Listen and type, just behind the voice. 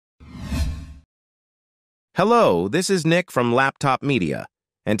Hello, this is Nick from Laptop Media,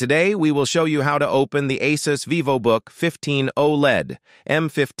 and today we will show you how to open the ASUS Vivobook 15 OLED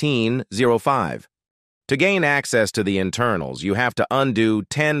M1505. To gain access to the internals, you have to undo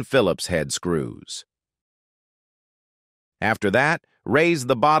 10 Phillips head screws. After that, raise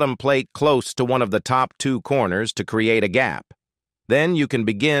the bottom plate close to one of the top two corners to create a gap. Then you can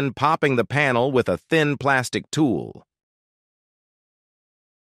begin popping the panel with a thin plastic tool.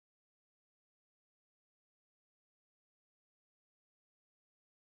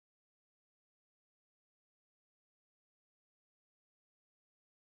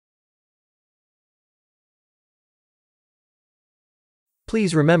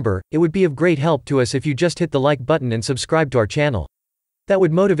 Please remember, it would be of great help to us if you just hit the like button and subscribe to our channel. That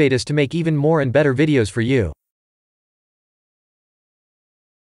would motivate us to make even more and better videos for you.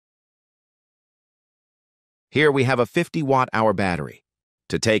 Here we have a 50-watt-hour battery.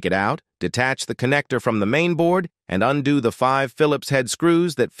 To take it out, detach the connector from the main board and undo the 5 Phillips head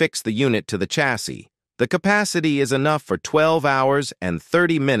screws that fix the unit to the chassis. The capacity is enough for 12 hours and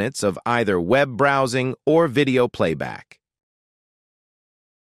 30 minutes of either web browsing or video playback.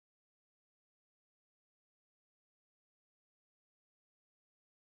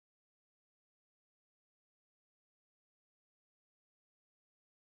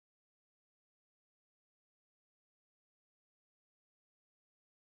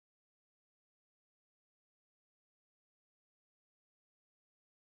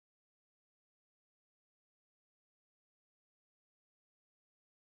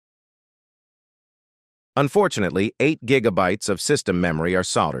 Unfortunately, 8 gigabytes of system memory are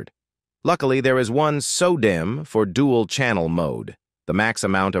soldered. Luckily, there is one SODIMM for dual-channel mode. The max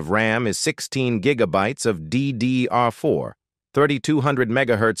amount of RAM is 16 gigabytes of DDR4, 3200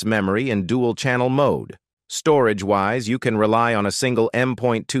 megahertz memory in dual-channel mode. Storage-wise, you can rely on a single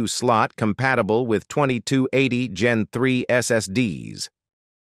M.2 slot compatible with 2280 Gen 3 SSDs.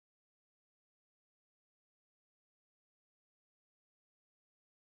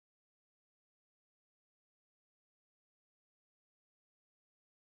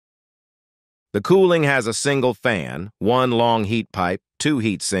 The cooling has a single fan, one long heat pipe, 2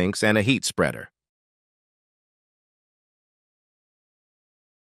 heat sinks, and a heat spreader.